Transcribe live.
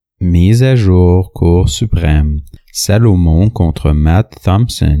Mise à jour Cour suprême. Salomon contre Matt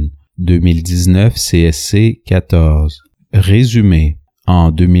Thompson. 2019 CSC 14. Résumé.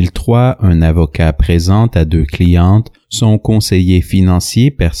 En 2003, un avocat présente à 2 clientes son conseiller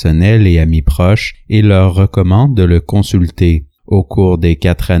financier personnel et amis proches et leur recommande de le consulter. Au cours des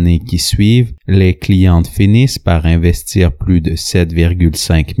 4 années qui suivent, les clientes finissent par investir plus de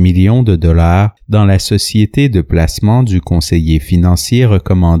 7,5 millions de dollars dans la société de placement du conseiller financier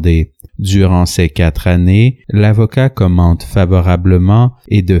recommandé. Durant ces 4 années, l'avocat commente favorablement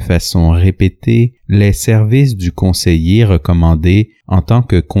et de façon répétée les services du conseiller recommandé en tant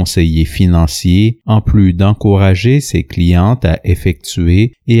que conseiller financier, en plus d'encourager ses clientes à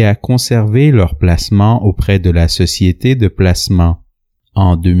effectuer et à conserver leur placement auprès de la société de placement.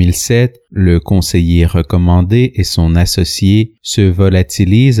 En 2007, le conseiller recommandé et son associé se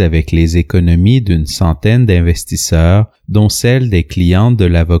volatilisent avec les économies d'une centaine d'investisseurs, dont celles des clientes de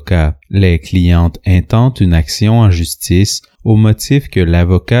l'avocat. Les clientes intentent une action en justice au motif que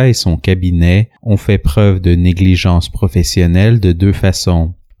l'avocat et son cabinet ont fait preuve de négligence professionnelle de 2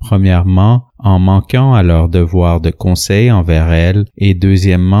 façons. Premièrement, en manquant à leur devoir de conseil envers elles et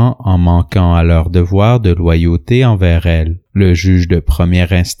deuxièmement, en manquant à leur devoir de loyauté envers elles. Le juge de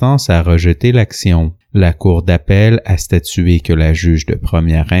première instance a rejeté l'action. La Cour d'appel a statué que la juge de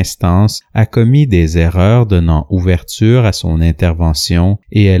première instance a commis des erreurs donnant ouverture à son intervention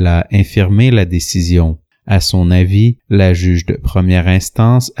et elle a infirmé la décision. À son avis, la juge de première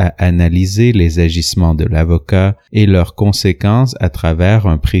instance a analysé les agissements de l'avocat et leurs conséquences à travers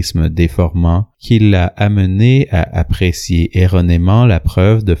un prisme déformant qui l'a amené à apprécier erronément la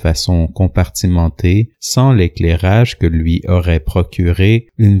preuve de façon compartimentée sans l'éclairage que lui aurait procuré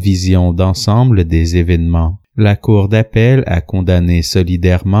une vision d'ensemble des événements. La Cour d'appel a condamné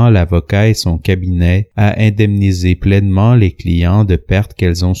solidairement l'avocat et son cabinet à indemniser pleinement les clients de pertes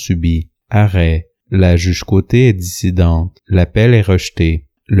qu'elles ont subies. Arrêt. La juge côté est dissidente. L'appel est rejeté.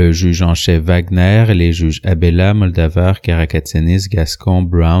 Le juge en chef Wagner et les juges Abella, Moldaver, Karakatsanis, Gascon,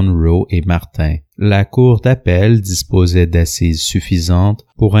 Brown, Rowe et Martin. La Cour d'appel disposait d'assises suffisantes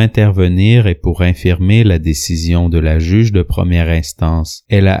pour intervenir et pour infirmer la décision de la juge de première instance.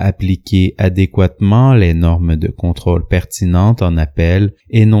 Elle a appliqué adéquatement les normes de contrôle pertinentes en appel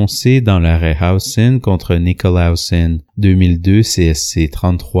énoncées dans l'arrêt Howson contre Nicholhausen, 2002 CSC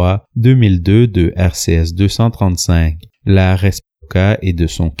 33, 2002 de RCS 235. La et de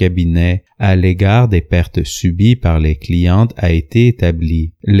son cabinet à l'égard des pertes subies par les clientes a été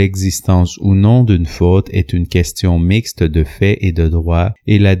établie. L'existence ou non d'une faute est une question mixte de fait et de droit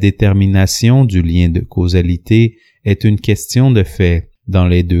et la détermination du lien de causalité est une question de fait. Dans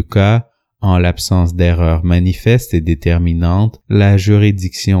les 2 cas, en l'absence d'erreur manifeste et déterminante, la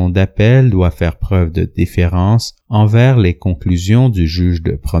juridiction d'appel doit faire preuve de déférence envers les conclusions du juge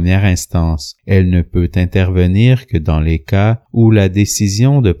de première instance. Elle ne peut intervenir que dans les cas où la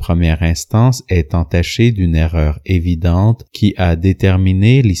décision de première instance est entachée d'une erreur évidente qui a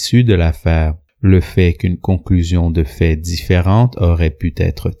déterminé l'issue de l'affaire. Le fait qu'une conclusion de fait différente aurait pu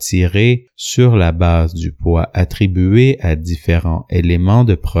être tirée sur la base du poids attribué à différents éléments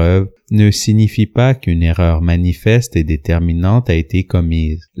de preuve ne signifie pas qu'une erreur manifeste et déterminante a été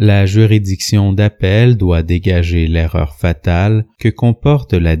commise. La juridiction d'appel doit dégager l'erreur fatale que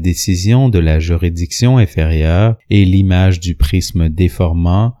comporte la décision de la juridiction inférieure et l'image du prisme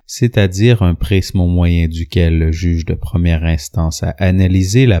déformant, c'est-à-dire un prisme au moyen duquel le juge de première instance a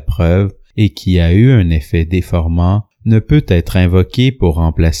analysé la preuve et qui a eu un effet déformant, ne peut être invoqué pour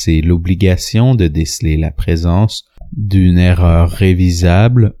remplacer l'obligation de déceler la présence d'une erreur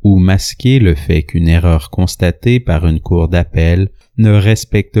révisable ou masquer le fait qu'une erreur constatée par une cour d'appel ne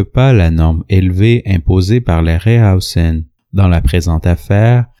respecte pas la norme élevée imposée par l'arrêt Howson. Dans la présente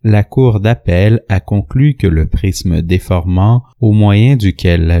affaire, la cour d'appel a conclu que le prisme déformant au moyen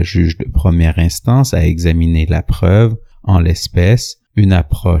duquel la juge de première instance a examiné la preuve, en l'espèce, une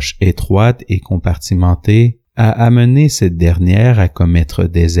approche étroite et compartimentée, a amené cette dernière à commettre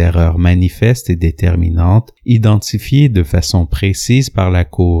des erreurs manifestes et déterminantes, identifiées de façon précise par la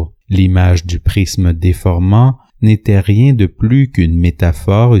Cour. L'image du prisme déformant n'était rien de plus qu'une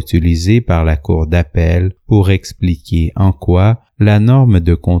métaphore utilisée par la Cour d'appel pour expliquer en quoi la norme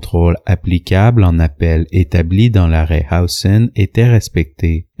de contrôle applicable en appel établie dans l'arrêt Howson était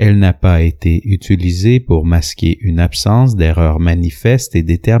respectée. Elle n'a pas été utilisée pour masquer une absence d'erreur manifeste et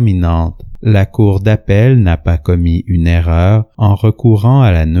déterminante. La Cour d'appel n'a pas commis une erreur en recourant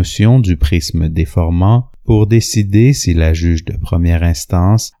à la notion du prisme déformant pour décider si la juge de première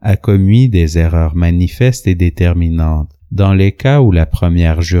instance a commis des erreurs manifestes et déterminantes. Dans les cas où la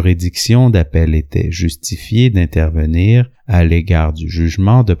première juridiction d'appel était justifiée d'intervenir à l'égard du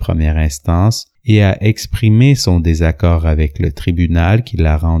jugement de première instance et a exprimé son désaccord avec le tribunal qui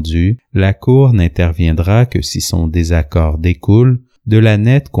l'a rendu, la Cour n'interviendra que si son désaccord découle de la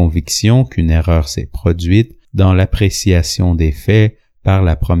nette conviction qu'une erreur s'est produite dans l'appréciation des faits par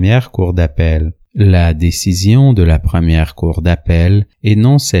la première cour d'appel. La décision de la première cour d'appel et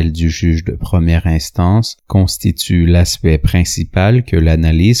non celle du juge de première instance constitue l'aspect principal que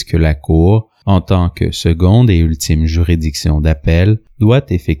l'analyse que la Cour, en tant que seconde et ultime juridiction d'appel, doit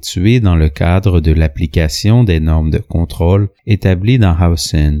effectuer dans le cadre de l'application des normes de contrôle établies dans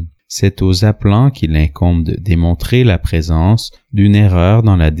Howson. C'est aux appelants qu'il incombe de démontrer la présence d'une erreur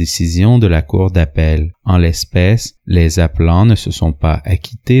dans la décision de la Cour d'appel. En l'espèce, les appelants ne se sont pas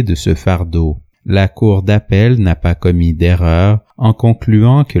acquittés de ce fardeau. La Cour d'appel n'a pas commis d'erreur en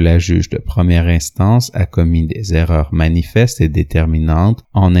concluant que la juge de première instance a commis des erreurs manifestes et déterminantes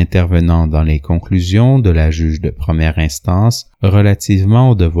en intervenant dans les conclusions de la juge de première instance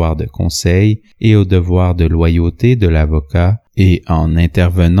relativement au devoir de conseil et au devoir de loyauté de l'avocat et en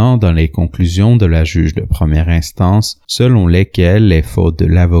intervenant dans les conclusions de la juge de première instance selon lesquelles les fautes de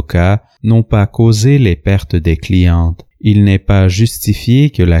l'avocat n'ont pas causé les pertes des clientes. Il n'est pas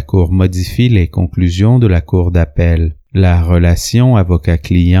justifié que la Cour modifie les conclusions de la Cour d'appel. La relation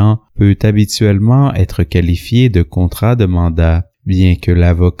avocat-client peut habituellement être qualifiée de contrat de mandat, bien que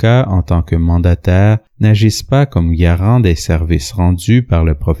l'avocat, en tant que mandataire, n'agisse pas comme garant des services rendus par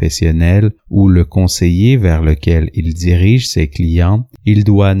le professionnel ou le conseiller vers lequel il dirige ses clients. Il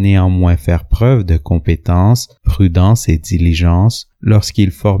doit néanmoins faire preuve de compétence, prudence et diligence lorsqu'il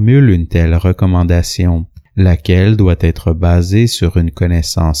formule une telle recommandation, laquelle doit être basée sur une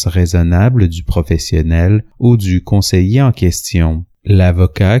connaissance raisonnable du professionnel ou du conseiller en question.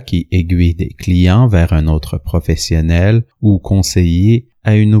 L'avocat qui aiguille des clients vers un autre professionnel ou conseiller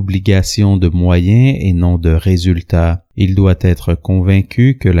a une obligation de moyens et non de résultats. Il doit être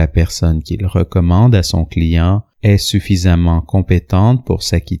convaincu que la personne qu'il recommande à son client est suffisamment compétente pour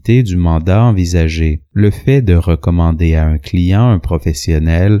s'acquitter du mandat envisagé. Le fait de recommander à un client un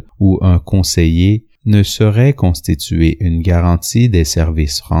professionnel ou un conseiller ne saurait constituer une garantie des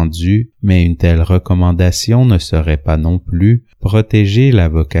services rendus, mais une telle recommandation ne saurait pas non plus protéger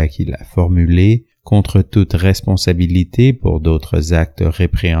l'avocat qui l'a formulée contre toute responsabilité pour d'autres actes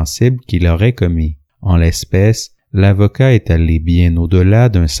répréhensibles qu'il aurait commis. En l'espèce, l'avocat est allé bien au-delà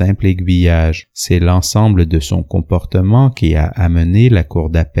d'un simple aiguillage. C'est l'ensemble de son comportement qui a amené la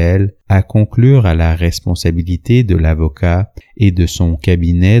Cour d'appel à conclure à la responsabilité de l'avocat et de son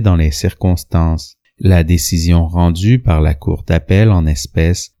cabinet dans les circonstances. La décision rendue par la Cour d'appel en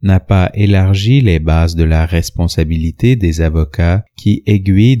espèces n'a pas élargi les bases de la responsabilité des avocats qui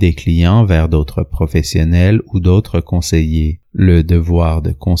aiguillent des clients vers d'autres professionnels ou d'autres conseillers. Le devoir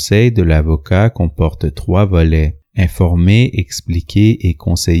de conseil de l'avocat comporte 3 volets: informer, expliquer et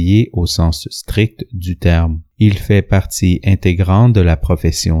conseiller au sens strict du terme. Il fait partie intégrante de la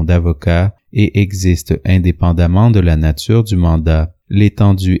profession d'avocat et existe indépendamment de la nature du mandat.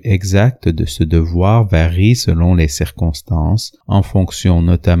 L'étendue exacte de ce devoir varie selon les circonstances, en fonction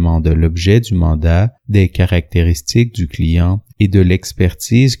notamment de l'objet du mandat, des caractéristiques du client et de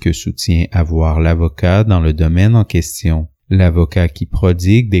l'expertise que soutient avoir l'avocat dans le domaine en question. L'avocat qui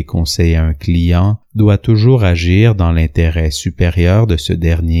prodigue des conseils à un client doit toujours agir dans l'intérêt supérieur de ce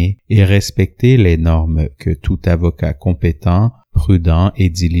dernier et respecter les normes que tout avocat compétent, prudent et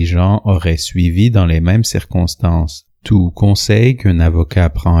diligent aurait suivies dans les mêmes circonstances. Tout conseil qu'un avocat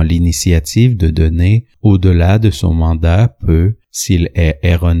prend l'initiative de donner au-delà de son mandat peut, s'il est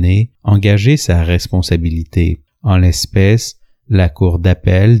erroné, engager sa responsabilité. En l'espèce, la Cour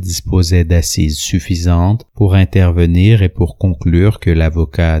d'appel disposait d'assises suffisantes pour intervenir et pour conclure que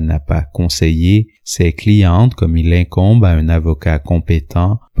l'avocat n'a pas conseillé ses clientes comme il incombe à un avocat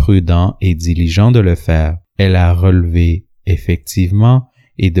compétent, prudent et diligent de le faire. Elle a relevé, effectivement,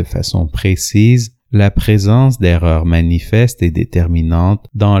 et de façon précise, la présence d'erreurs manifestes et déterminantes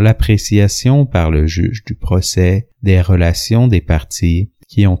dans l'appréciation par le juge du procès des relations des parties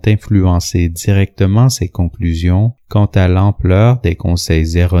qui ont influencé directement ses conclusions quant à l'ampleur des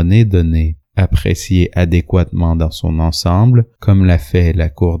conseils erronés donnés. Appréciée adéquatement dans son ensemble, comme l'a fait la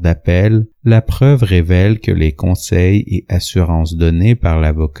Cour d'appel, la preuve révèle que les conseils et assurances donnés par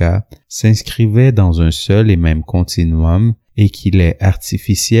l'avocat s'inscrivaient dans un seul et même continuum et qu'il est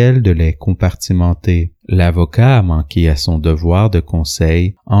artificiel de les compartimenter. L'avocat a manqué à son devoir de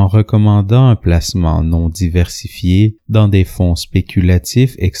conseil en recommandant un placement non diversifié dans des fonds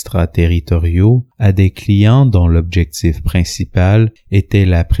spéculatifs extraterritoriaux à des clients dont l'objectif principal était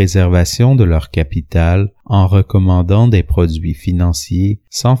la préservation de leur capital en recommandant des produits financiers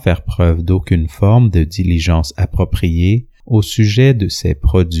sans faire preuve d'aucune forme de diligence appropriée au sujet de ces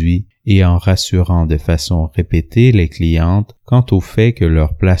produits et en rassurant de façon répétée les clientes quant au fait que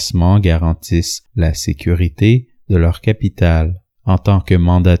leurs placements garantissent la sécurité de leur capital. En tant que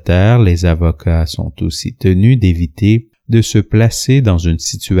mandataires, les avocats sont aussi tenus d'éviter de se placer dans une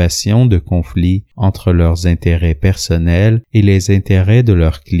situation de conflit entre leurs intérêts personnels et les intérêts de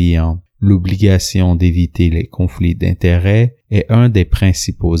leurs clients. L'obligation d'éviter les conflits d'intérêts est un des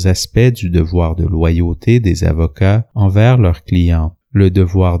principaux aspects du devoir de loyauté des avocats envers leurs clients. Le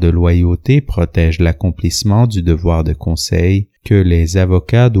devoir de loyauté protège l'accomplissement du devoir de conseil que les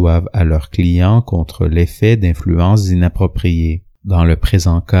avocats doivent à leurs clients contre l'effet d'influences inappropriées. Dans le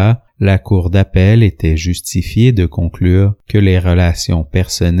présent cas, la Cour d'appel était justifiée de conclure que les relations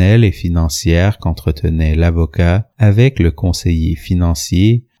personnelles et financières qu'entretenait l'avocat avec le conseiller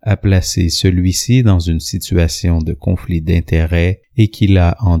financier a placé celui-ci dans une situation de conflit d'intérêts et qu'il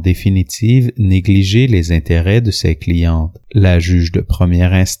a en définitive négligé les intérêts de ses clientes. La juge de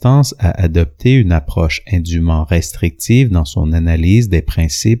première instance a adopté une approche indûment restrictive dans son analyse des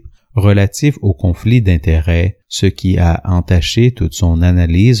principes relatifs au conflit d'intérêts, ce qui a entaché toute son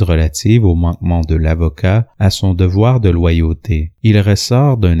analyse relative au manquement de l'avocat à son devoir de loyauté. Il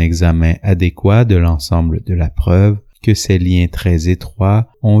ressort d'un examen adéquat de l'ensemble de la preuve que ces liens très étroits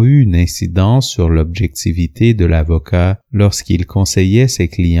ont eu une incidence sur l'objectivité de l'avocat lorsqu'il conseillait ses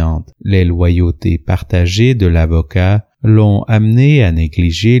clientes. Les loyautés partagées de l'avocat l'ont amené à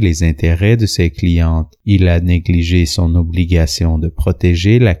négliger les intérêts de ses clientes. Il a négligé son obligation de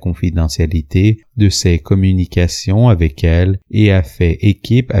protéger la confidentialité de ses communications avec elles et a fait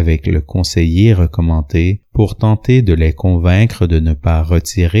équipe avec le conseiller recommandé pour tenter de les convaincre de ne pas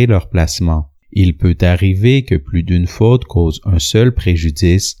retirer leur placement. Il peut arriver que plus d'une faute cause un seul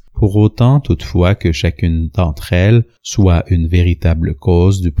préjudice, pour autant toutefois que chacune d'entre elles soit une véritable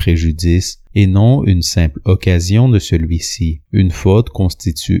cause du préjudice et non une simple occasion de celui-ci. Une faute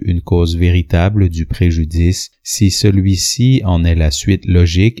constitue une cause véritable du préjudice si celui-ci en est la suite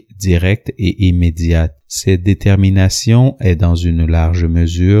logique, directe et immédiate. Cette détermination est dans une large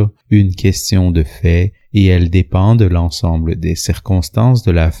mesure une question de fait et elle dépend de l'ensemble des circonstances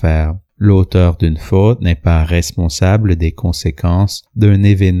de l'affaire. L'auteur d'une faute n'est pas responsable des conséquences d'un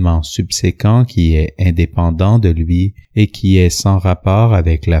événement subséquent qui est indépendant de lui et qui est sans rapport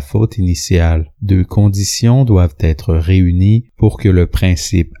avec la faute initiale. Deux conditions doivent être réunies pour que le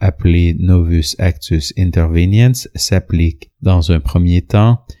principe appelé novus actus interveniens s'applique. Dans un premier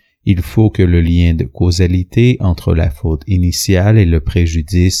temps, il faut que le lien de causalité entre la faute initiale et le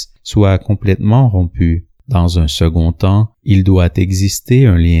préjudice soit complètement rompu. Dans un second temps, il doit exister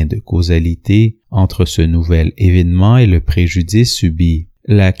un lien de causalité entre ce nouvel événement et le préjudice subi.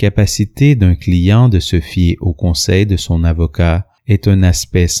 La capacité d'un client de se fier au conseil de son avocat est un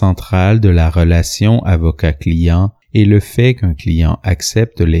aspect central de la relation avocat-client et le fait qu'un client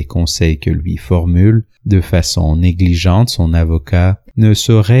accepte les conseils que lui formule de façon négligente son avocat ne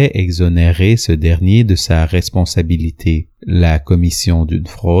saurait exonérer ce dernier de sa responsabilité. La commission d'une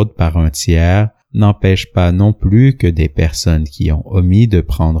fraude par un tiers n'empêche pas non plus que des personnes qui ont omis de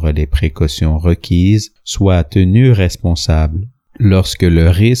prendre les précautions requises soient tenues responsables. Lorsque le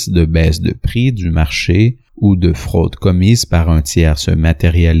risque de baisse de prix du marché ou de fraude commise par un tiers se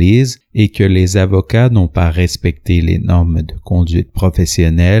matérialise et que les avocats n'ont pas respecté les normes de conduite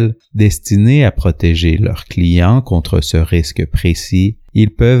professionnelle destinées à protéger leurs clients contre ce risque précis, ils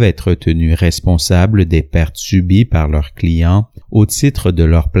peuvent être tenus responsables des pertes subies par leurs clients au titre de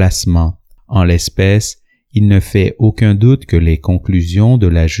leur placement. En l'espèce, il ne fait aucun doute que les conclusions de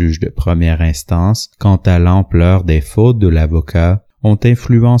la juge de première instance quant à l'ampleur des fautes de l'avocat ont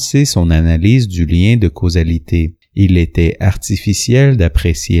influencé son analyse du lien de causalité. Il était artificiel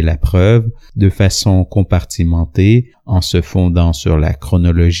d'apprécier la preuve de façon compartimentée en se fondant sur la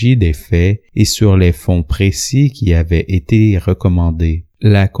chronologie des faits et sur les fonds précis qui avaient été recommandés.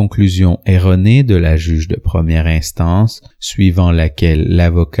 La conclusion erronée de la juge de première instance, suivant laquelle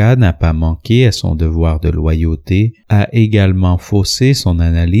l'avocat n'a pas manqué à son devoir de loyauté, a également faussé son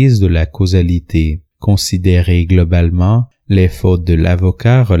analyse de la causalité. Considérée globalement, les fautes de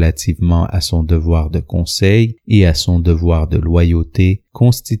l'avocat relativement à son devoir de conseil et à son devoir de loyauté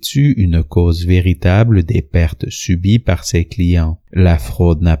constituent une cause véritable des pertes subies par ses clients. La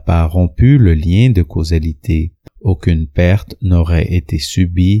fraude n'a pas rompu le lien de causalité. aucune perte n'aurait été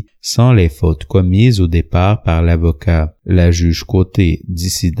subie sans les fautes commises au départ par l'avocat. La juge côté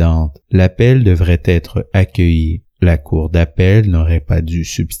dissidente. L'appel devrait être accueilli. La Cour d'appel n'aurait pas dû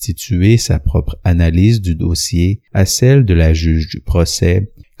substituer sa propre analyse du dossier à celle de la juge du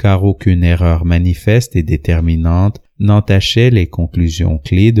procès, car aucune erreur manifeste et déterminante n'entachait les conclusions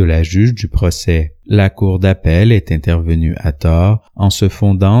clés de la juge du procès. La Cour d'appel est intervenue à tort en se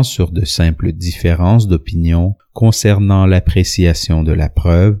fondant sur de simples différences d'opinion concernant l'appréciation de la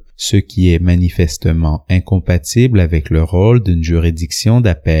preuve, ce qui est manifestement incompatible avec le rôle d'une juridiction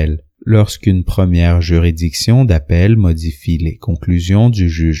d'appel. Lorsqu'une première juridiction d'appel modifie les conclusions du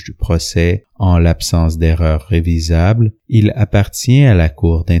juge du procès en l'absence d'erreur révisable, il appartient à la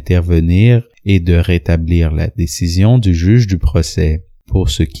Cour d'intervenir et de rétablir la décision du juge du procès. Pour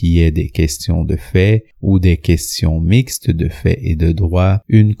ce qui est des questions de fait ou des questions mixtes de fait et de droit,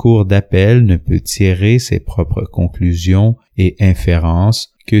 une cour d'appel ne peut tirer ses propres conclusions et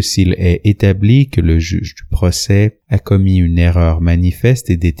inférences que s'il est établi que le juge du procès a commis une erreur manifeste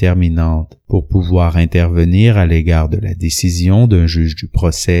et déterminante. Pour pouvoir intervenir à l'égard de la décision d'un juge du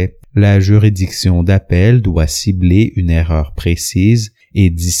procès, la juridiction d'appel doit cibler une erreur précise et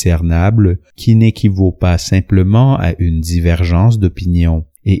discernable qui n'équivaut pas simplement à une divergence d'opinion,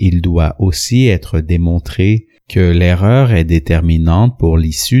 et il doit aussi être démontré que l'erreur est déterminante pour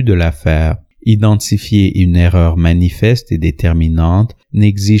l'issue de l'affaire. Identifier une erreur manifeste et déterminante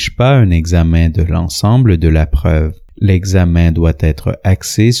n'exige pas un examen de l'ensemble de la preuve. L'examen doit être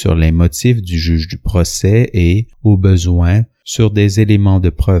axé sur les motifs du juge du procès et, au besoin, sur des éléments de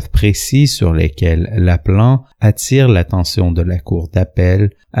preuve précis sur lesquels l'appelant attire l'attention de la cour d'appel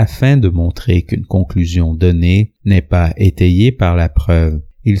afin de montrer qu'une conclusion donnée n'est pas étayée par la preuve.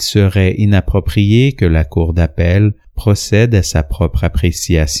 Il serait inapproprié que la cour d'appel procède à sa propre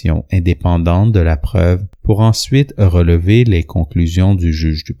appréciation indépendante de la preuve pour ensuite relever les conclusions du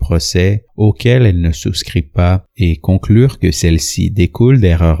juge du procès auxquelles elle ne souscrit pas et conclure que celles-ci découlent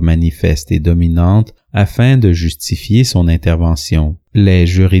d'erreurs manifestes et dominantes afin de justifier son intervention. Les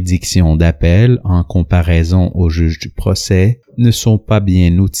juridictions d'appel, en comparaison au juge du procès, ne sont pas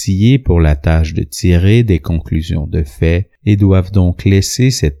bien outillées pour la tâche de tirer des conclusions de fait et doivent donc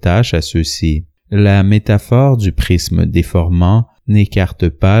laisser cette tâche à ceux-ci. La métaphore du prisme déformant n'écarte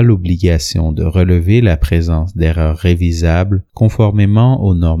pas l'obligation de relever la présence d'erreurs révisables conformément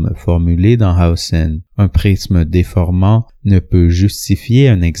aux normes formulées dans Howson. Un prisme déformant ne peut justifier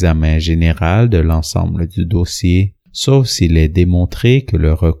un examen général de l'ensemble du dossier, sauf s'il est démontré que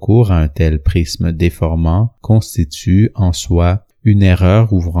le recours à un tel prisme déformant constitue en soi une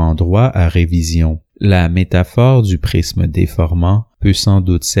erreur ouvrant droit à révision. La métaphore du prisme déformant peut sans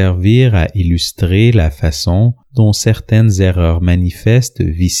doute servir à illustrer la façon dont certaines erreurs manifestes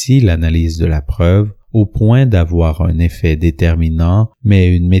vicient l'analyse de la preuve au point d'avoir un effet déterminant,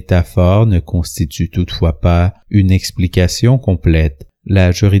 mais une métaphore ne constitue toutefois pas une explication complète.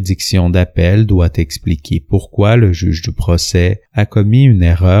 La juridiction d'appel doit expliquer pourquoi le juge du procès a commis une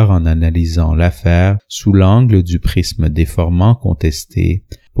erreur en analysant l'affaire sous l'angle du prisme déformant contesté,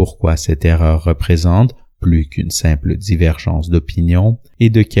 pourquoi cette erreur représente plus qu'une simple divergence d'opinion, et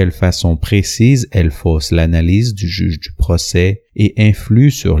de quelle façon précise elle fausse l'analyse du juge du procès et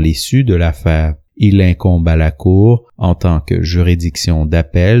influe sur l'issue de l'affaire. Il incombe à la Cour, en tant que juridiction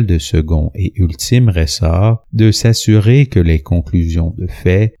d'appel de second et ultime ressort, de s'assurer que les conclusions de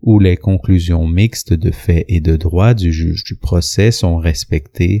fait ou les conclusions mixtes de fait et de droit du juge du procès sont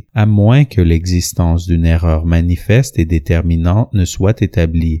respectées, à moins que l'existence d'une erreur manifeste et déterminante ne soit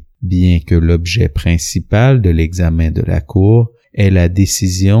établie. Bien que l'objet principal de l'examen de la Cour est la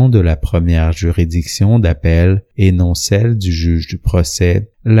décision de la première juridiction d'appel et non celle du juge du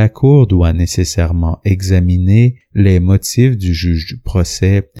procès, la Cour doit nécessairement examiner les motifs du juge du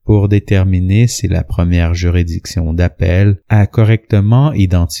procès pour déterminer si la première juridiction d'appel a correctement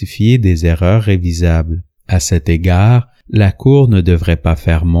identifié des erreurs révisables. À cet égard, la Cour ne devrait pas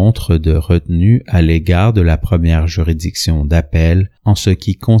faire montre de retenue à l'égard de la première juridiction d'appel en ce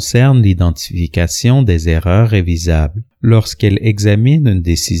qui concerne l'identification des erreurs révisables. Lorsqu'elle examine une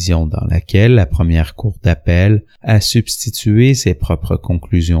décision dans laquelle la première cour d'appel a substitué ses propres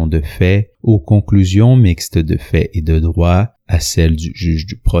conclusions de fait aux conclusions mixtes de fait et de droit à celles du juge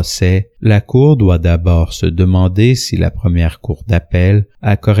du procès, la Cour doit d'abord se demander si la première cour d'appel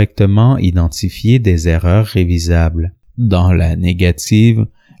a correctement identifié des erreurs révisables. Dans la négative,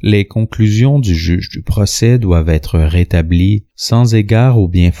 les conclusions du juge du procès doivent être rétablies sans égard au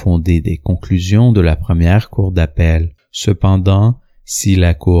bien fondé des conclusions de la première cour d'appel. Cependant, si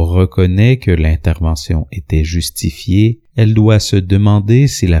la Cour reconnaît que l'intervention était justifiée, elle doit se demander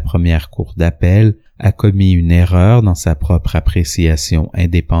si la première cour d'appel a commis une erreur dans sa propre appréciation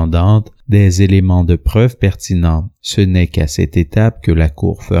indépendante des éléments de preuve pertinents. Ce n'est qu'à cette étape que la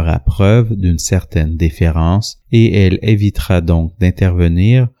Cour fera preuve d'une certaine déférence et elle évitera donc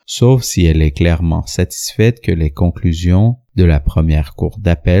d'intervenir, sauf si elle est clairement satisfaite que les conclusions de la première Cour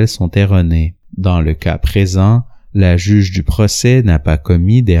d'appel sont erronées. Dans le cas présent, la juge du procès n'a pas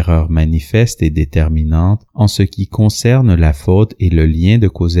commis d'erreur manifeste et déterminante en ce qui concerne la faute et le lien de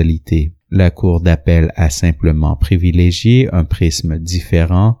causalité. La Cour d'appel a simplement privilégié un prisme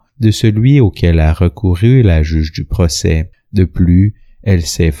différent de celui auquel a recouru la juge du procès. De plus, elle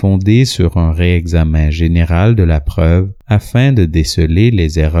s'est fondée sur un réexamen général de la preuve afin de déceler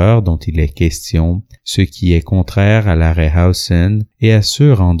les erreurs dont il est question, ce qui est contraire à l'arrêt Howson et à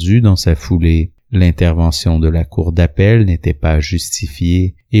ceux rendus dans sa foulée. L'intervention de la Cour d'appel n'était pas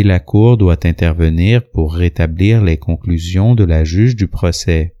justifiée et la Cour doit intervenir pour rétablir les conclusions de la juge du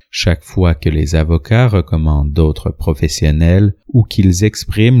procès. Chaque fois que les avocats recommandent d'autres professionnels ou qu'ils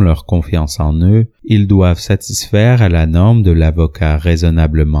expriment leur confiance en eux, ils doivent satisfaire à la norme de l'avocat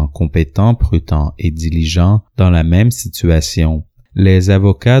raisonnablement compétent, prudent et diligent dans la même situation. Les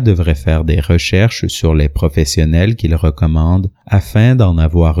avocats devraient faire des recherches sur les professionnels qu'ils recommandent afin d'en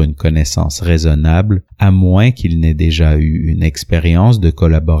avoir une connaissance raisonnable, à moins qu'ils n'aient déjà eu une expérience de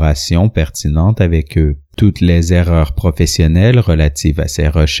collaboration pertinente avec eux. Toutes les erreurs professionnelles relatives à ces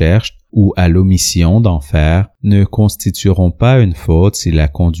recherches ou à l'omission d'en faire ne constitueront pas une faute si la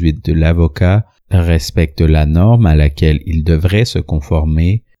conduite de l'avocat respecte la norme à laquelle il devrait se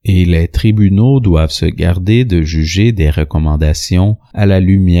conformer, et les tribunaux doivent se garder de juger des recommandations à la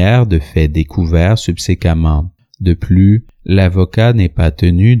lumière de faits découverts subséquemment. De plus, l'avocat n'est pas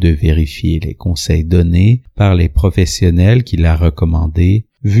tenu de vérifier les conseils donnés par les professionnels qu'il a recommandés,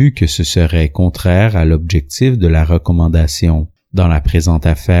 vu que ce serait contraire à l'objectif de la recommandation. Dans la présente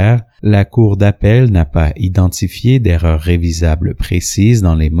affaire, la Cour d'appel n'a pas identifié d'erreur révisable précise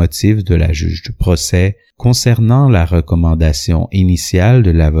dans les motifs de la juge du procès concernant la recommandation initiale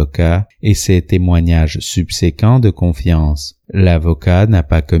de l'avocat et ses témoignages subséquents de confiance. L'avocat n'a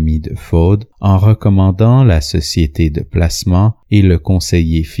pas commis de faute en recommandant la société de placement et le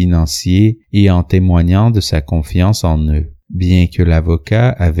conseiller financier et en témoignant de sa confiance en eux. Bien que l'avocat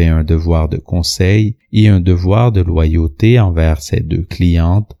avait un devoir de conseil et un devoir de loyauté envers ses deux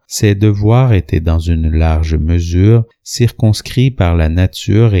clientes, ces devoirs étaient dans une large mesure circonscrits par la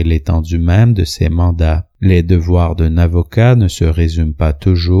nature et l'étendue même de ses mandats. Les devoirs d'un avocat ne se résument pas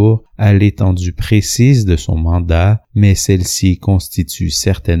toujours à l'étendue précise de son mandat, mais celle-ci constitue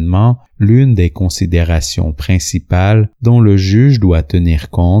certainement l'une des considérations principales dont le juge doit tenir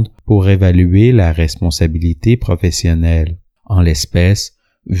compte pour évaluer la responsabilité professionnelle. En l'espèce,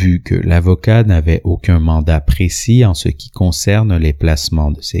 vu que l'avocat n'avait aucun mandat précis en ce qui concerne les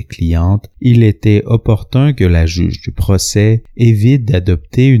placements de ses clientes, il était opportun que la juge du procès évite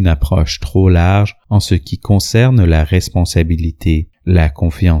d'adopter une approche trop large en ce qui concerne la responsabilité. La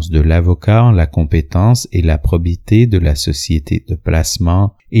confiance de l'avocat en la compétence et la probité de la société de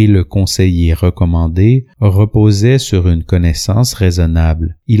placement et le conseiller recommandé reposaient sur une connaissance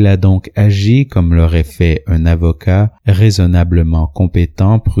raisonnable. Il a donc agi comme l'aurait fait un avocat raisonnablement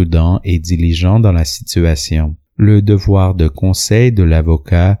compétent, prudent et diligent dans la situation. Le devoir de conseil de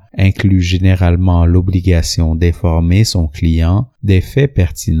l'avocat inclut généralement l'obligation d'informer son client des faits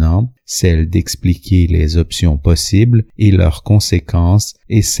pertinents, celle d'expliquer les options possibles et leurs conséquences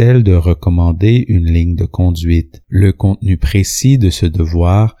et celle de recommander une ligne de conduite. Le contenu précis de ce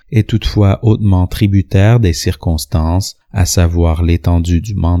devoir est toutefois hautement tributaire des circonstances, à savoir l'étendue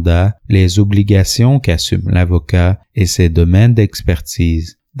du mandat, les obligations qu'assume l'avocat et ses domaines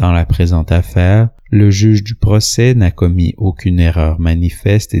d'expertise. Dans la présente affaire, le juge du procès n'a commis aucune erreur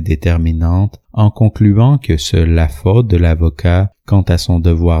manifeste et déterminante en concluant que seule la faute de l'avocat quant à son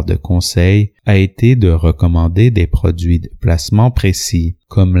devoir de conseil a été de recommander des produits de placement précis.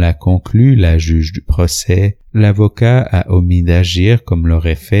 Comme l'a conclu la juge du procès, l'avocat a omis d'agir comme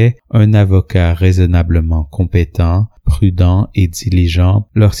l'aurait fait un avocat raisonnablement compétent, prudent et diligent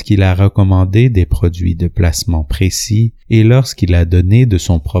lorsqu'il a recommandé des produits de placement précis et lorsqu'il a donné de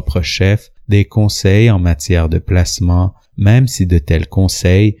son propre chef des conseils en matière de placement, même si de tels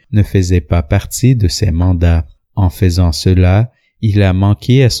conseils ne faisaient pas partie de ses mandats. En faisant cela, il a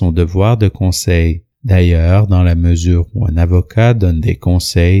manqué à son devoir de conseil. D'ailleurs, dans la mesure où un avocat donne des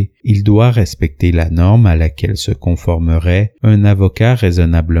conseils, il doit respecter la norme à laquelle se conformerait un avocat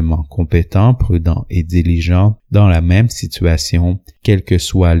raisonnablement compétent, prudent et diligent dans la même situation, quelle que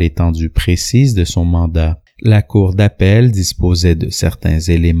soit l'étendue précise de son mandat. La Cour d'appel disposait de certains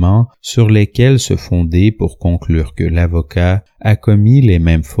éléments sur lesquels se fonder pour conclure que l'avocat a commis les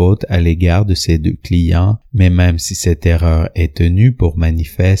mêmes fautes à l'égard de ses deux clients, mais même si cette erreur est tenue pour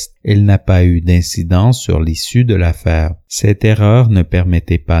manifeste, elle n'a pas eu d'incidence sur l'issue de l'affaire. Cette erreur ne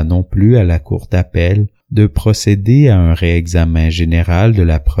permettait pas non plus à la Cour d'appel de procéder à un réexamen général de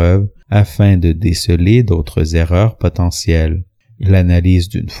la preuve afin de déceler d'autres erreurs potentielles. L'analyse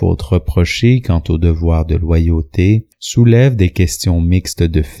d'une faute reprochée quant au devoir de loyauté soulève des questions mixtes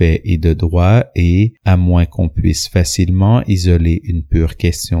de fait et de droit et, à moins qu'on puisse facilement isoler une pure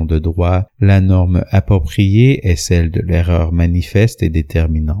question de droit, la norme appropriée est celle de l'erreur manifeste et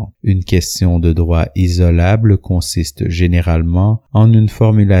déterminante. Une question de droit isolable consiste généralement en une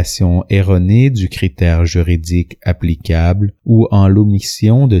formulation erronée du critère juridique applicable ou en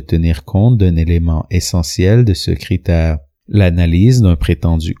l'omission de tenir compte d'un élément essentiel de ce critère. L'analyse d'un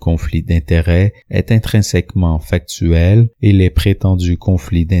prétendu conflit d'intérêts est intrinsèquement factuelle et les prétendus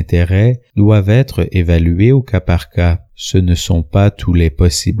conflits d'intérêts doivent être évalués au cas par cas. Ce ne sont pas tous les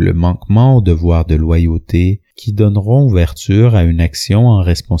possibles manquements au devoir de loyauté qui donneront ouverture à une action en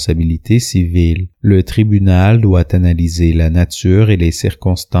responsabilité civile. Le tribunal doit analyser la nature et les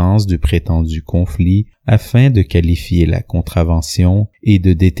circonstances du prétendu conflit afin de qualifier la contravention et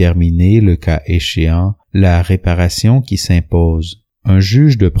de déterminer, le cas échéant, la réparation qui s'impose. Un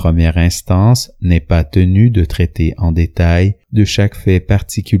juge de première instance n'est pas tenu de traiter en détail de chaque fait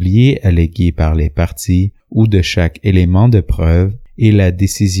particulier allégué par les parties ou de chaque élément de preuve, et la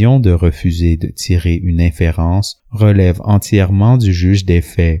décision de refuser de tirer une inférence relève entièrement du juge des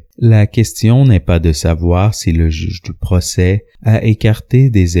faits. La question n'est pas de savoir si le juge du procès a écarté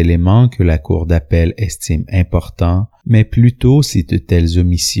des éléments que la Cour d'appel estime importants, mais plutôt si de telles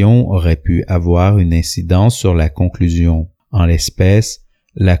omissions auraient pu avoir une incidence sur la conclusion. En l'espèce,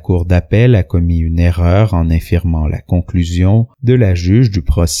 la Cour d'appel a commis une erreur en infirmant la conclusion de la juge du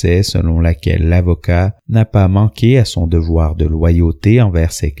procès selon laquelle l'avocat n'a pas manqué à son devoir de loyauté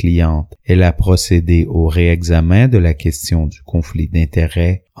envers ses clientes. Elle a procédé au réexamen de la question du conflit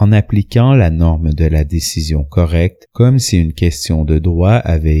d'intérêts en appliquant la norme de la décision correcte comme si une question de droit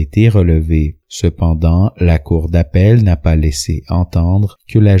avait été relevée. Cependant, la Cour d'appel n'a pas laissé entendre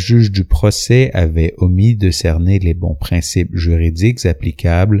que la juge du procès avait omis de cerner les bons principes juridiques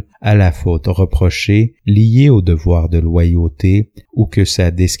applicables à la faute reprochée liée au devoir de loyauté ou que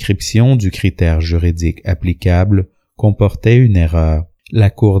sa description du critère juridique applicable comportait une erreur. La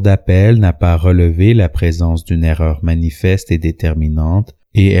Cour d'appel n'a pas relevé la présence d'une erreur manifeste et déterminante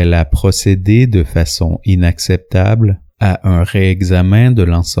et elle a procédé de façon inacceptable à un réexamen de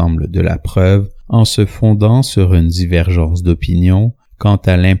l'ensemble de la preuve en se fondant sur une divergence d'opinion quant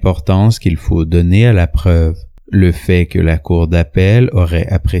à l'importance qu'il faut donner à la preuve. Le fait que la Cour d'appel aurait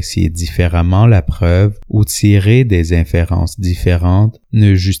apprécié différemment la preuve ou tiré des inférences différentes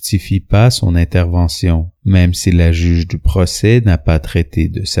ne justifie pas son intervention, même si la juge du procès n'a pas traité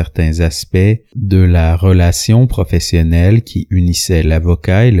de certains aspects de la relation professionnelle qui unissait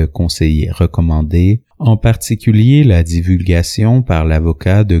l'avocat et le conseiller recommandé, en particulier la divulgation par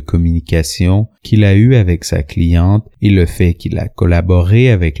l'avocat de communication qu'il a eue avec sa cliente et le fait qu'il a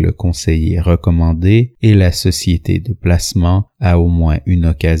collaboré avec le conseiller recommandé et la société de placement à au moins une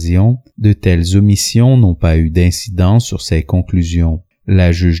occasion. De telles omissions n'ont pas eu d'incidence sur ses conclusions.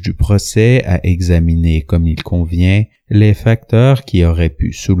 La juge du procès a examiné comme il convient les facteurs qui auraient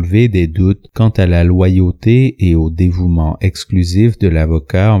pu soulever des doutes quant à la loyauté et au dévouement exclusif de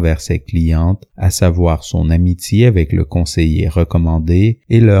l'avocat envers ses clientes, à savoir son amitié avec le conseiller recommandé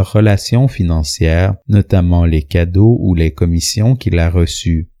et leurs relations financières, notamment les cadeaux ou les commissions qu'il a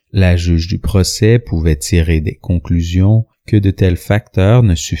reçus. La juge du procès pouvait tirer des conclusions que de tels facteurs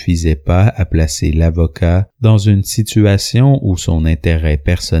ne suffisaient pas à placer l'avocat dans une situation où son intérêt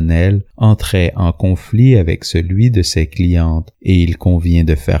personnel entrait en conflit avec celui de ses clientes, et il convient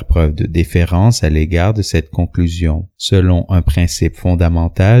de faire preuve de déférence à l'égard de cette conclusion. Selon un principe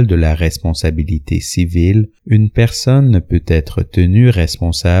fondamental de la responsabilité civile, une personne ne peut être tenue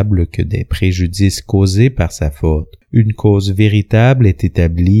responsable que des préjudices causés par sa faute. Une cause véritable est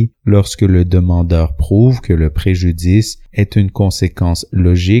établie lorsque le demandeur prouve que le préjudice est une conséquence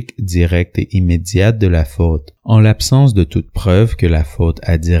logique, directe et immédiate de la faute. En l'absence de toute preuve que la faute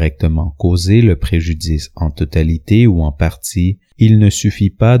a directement causé le préjudice en totalité ou en partie, il ne suffit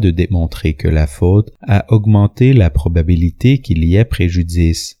pas de démontrer que la faute a augmenté la probabilité qu'il y ait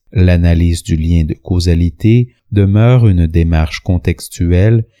préjudice. L'analyse du lien de causalité demeure une démarche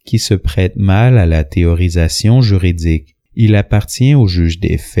contextuelle qui se prête mal à la théorisation juridique. il appartient au juge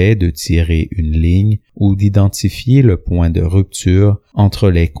des faits de tirer une ligne ou d'identifier le point de rupture entre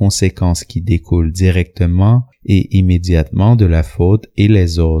les conséquences qui découlent directement et immédiatement de la faute et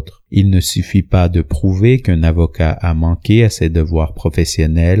les autres. Il ne suffit pas de prouver qu'un avocat a manqué à ses devoirs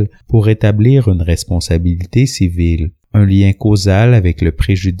professionnels pour établir une responsabilité civile. Un lien causal avec le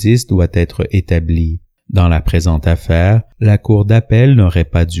préjudice doit être établi. Dans la présente affaire, la Cour d'appel n'aurait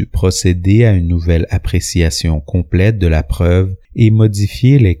pas dû procéder à une nouvelle appréciation complète de la preuve et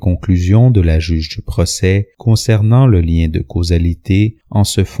modifier les conclusions de la juge du procès concernant le lien de causalité en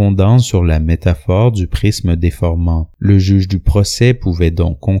se fondant sur la métaphore du prisme déformant. Le juge du procès pouvait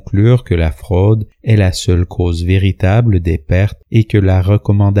donc conclure que la fraude est la seule cause véritable des pertes et que la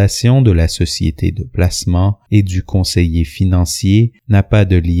recommandation de la société de placement et du conseiller financier n'a pas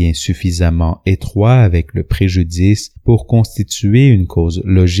de lien suffisamment étroit avec le préjudice pour constituer une cause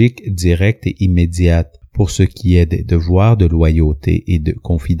logique, directe et immédiate. Pour ce qui est des devoirs de loyauté et de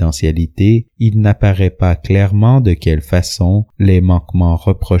confidentialité, il n'apparaît pas clairement de quelle façon les manquements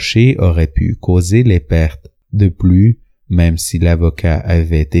reprochés auraient pu causer les pertes. De plus, même si l'avocat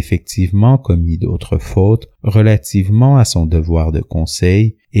avait effectivement commis d'autres fautes relativement à son devoir de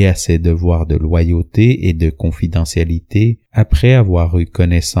conseil et à ses devoirs de loyauté et de confidentialité, après avoir eu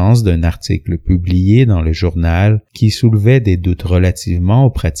connaissance d'un article publié dans le journal qui soulevait des doutes relativement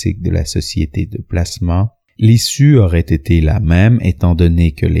aux pratiques de la société de placement, l'issue aurait été la même étant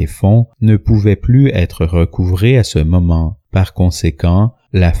donné que les fonds ne pouvaient plus être recouvrés à ce moment. Par conséquent,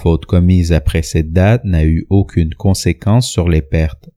 la faute commise après cette date n'a eu aucune conséquence sur les pertes.